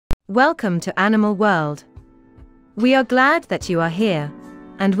Welcome to Animal World. We are glad that you are here,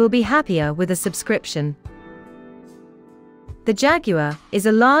 and will be happier with a subscription. The jaguar is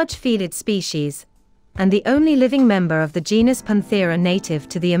a large felid species, and the only living member of the genus Panthera native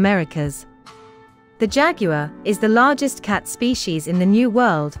to the Americas. The jaguar is the largest cat species in the New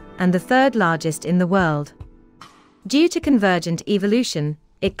World, and the third largest in the world. Due to convergent evolution,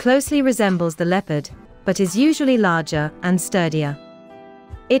 it closely resembles the leopard, but is usually larger and sturdier.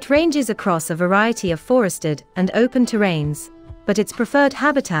 It ranges across a variety of forested and open terrains, but its preferred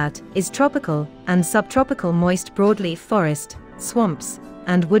habitat is tropical and subtropical moist broadleaf forest, swamps,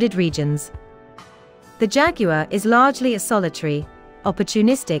 and wooded regions. The jaguar is largely a solitary,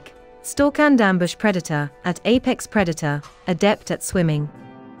 opportunistic, stalk-and-ambush predator at apex predator, adept at swimming.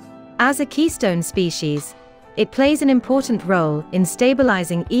 As a keystone species, it plays an important role in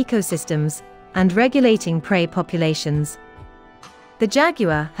stabilizing ecosystems and regulating prey populations. The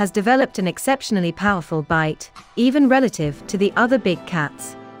jaguar has developed an exceptionally powerful bite, even relative to the other big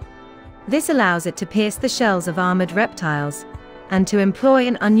cats. This allows it to pierce the shells of armored reptiles, and to employ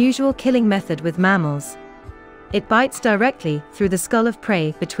an unusual killing method with mammals. It bites directly through the skull of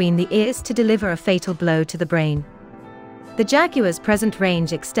prey between the ears to deliver a fatal blow to the brain. The jaguar's present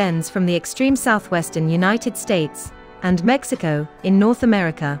range extends from the extreme southwestern United States and Mexico in North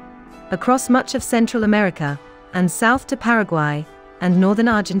America, across much of Central America, and south to Paraguay and northern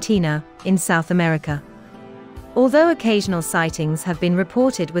Argentina, in South America. Although occasional sightings have been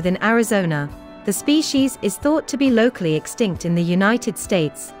reported within Arizona, the species is thought to be locally extinct in the United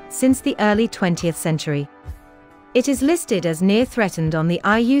States since the early 20th century. It is listed as near threatened on the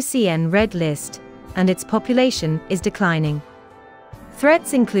IUCN Red List, and its population is declining.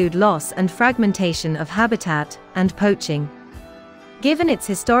 Threats include loss and fragmentation of habitat and poaching. Given its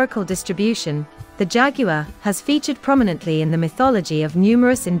historical distribution, the jaguar has featured prominently in the mythology of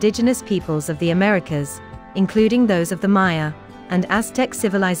numerous indigenous peoples of the Americas, including those of the Maya and Aztec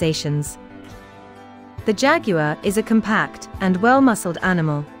civilizations. The jaguar is a compact and well-muscled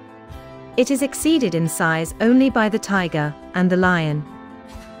animal. It is exceeded in size only by the tiger and the lion.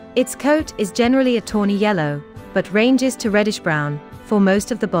 Its coat is generally a tawny yellow, but ranges to reddish-brown for most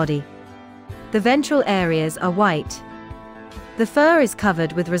of the body. The ventral areas are white. The fur is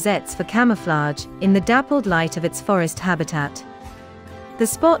covered with rosettes for camouflage in the dappled light of its forest habitat. The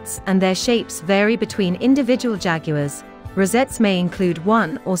spots and their shapes vary between individual jaguars. Rosettes may include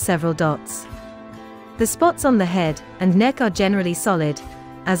one or several dots. The spots on the head and neck are generally solid,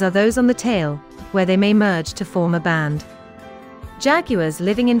 as are those on the tail, where they may merge to form a band. Jaguars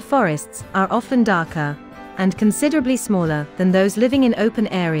living in forests are often darker and considerably smaller than those living in open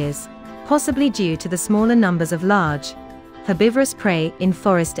areas, possibly due to the smaller numbers of large, herbivorous prey in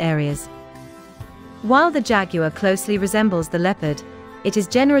forest areas. While the jaguar closely resembles the leopard, it is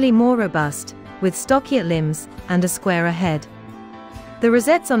generally more robust, with stockier limbs and a squarer head. The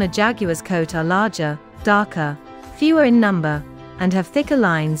rosettes on a jaguar's coat are larger, darker, fewer in number, and have thicker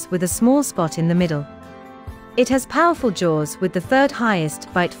lines with a small spot in the middle. It has powerful jaws with the third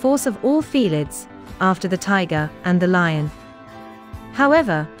highest bite force of all felids, after the tiger and the lion.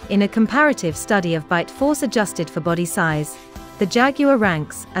 However, in a comparative study of bite force adjusted for body size, the jaguar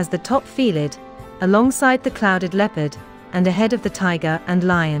ranks as the top felid, alongside the clouded leopard, and ahead of the tiger and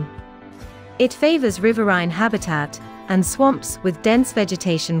lion. It favors riverine habitat and swamps with dense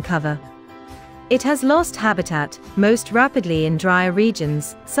vegetation cover. It has lost habitat most rapidly in drier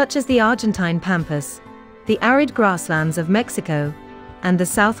regions such as the Argentine pampas, the arid grasslands of Mexico, and the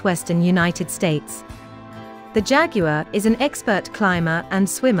southwestern United States. The jaguar is an expert climber and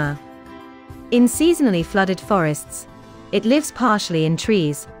swimmer. In seasonally flooded forests, it lives partially in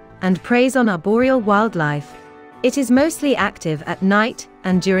trees and preys on arboreal wildlife. It is mostly active at night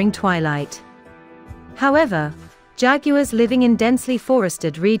and during twilight. However, jaguars living in densely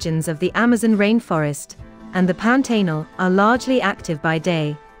forested regions of the Amazon rainforest and the Pantanal are largely active by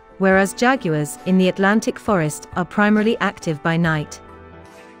day, whereas jaguars in the Atlantic forest are primarily active by night.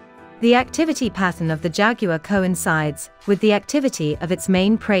 The activity pattern of the jaguar coincides with the activity of its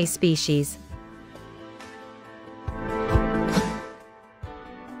main prey species.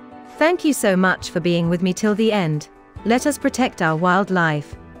 Thank you so much for being with me till the end. Let us protect our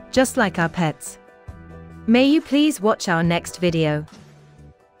wildlife, just like our pets. May you please watch our next video.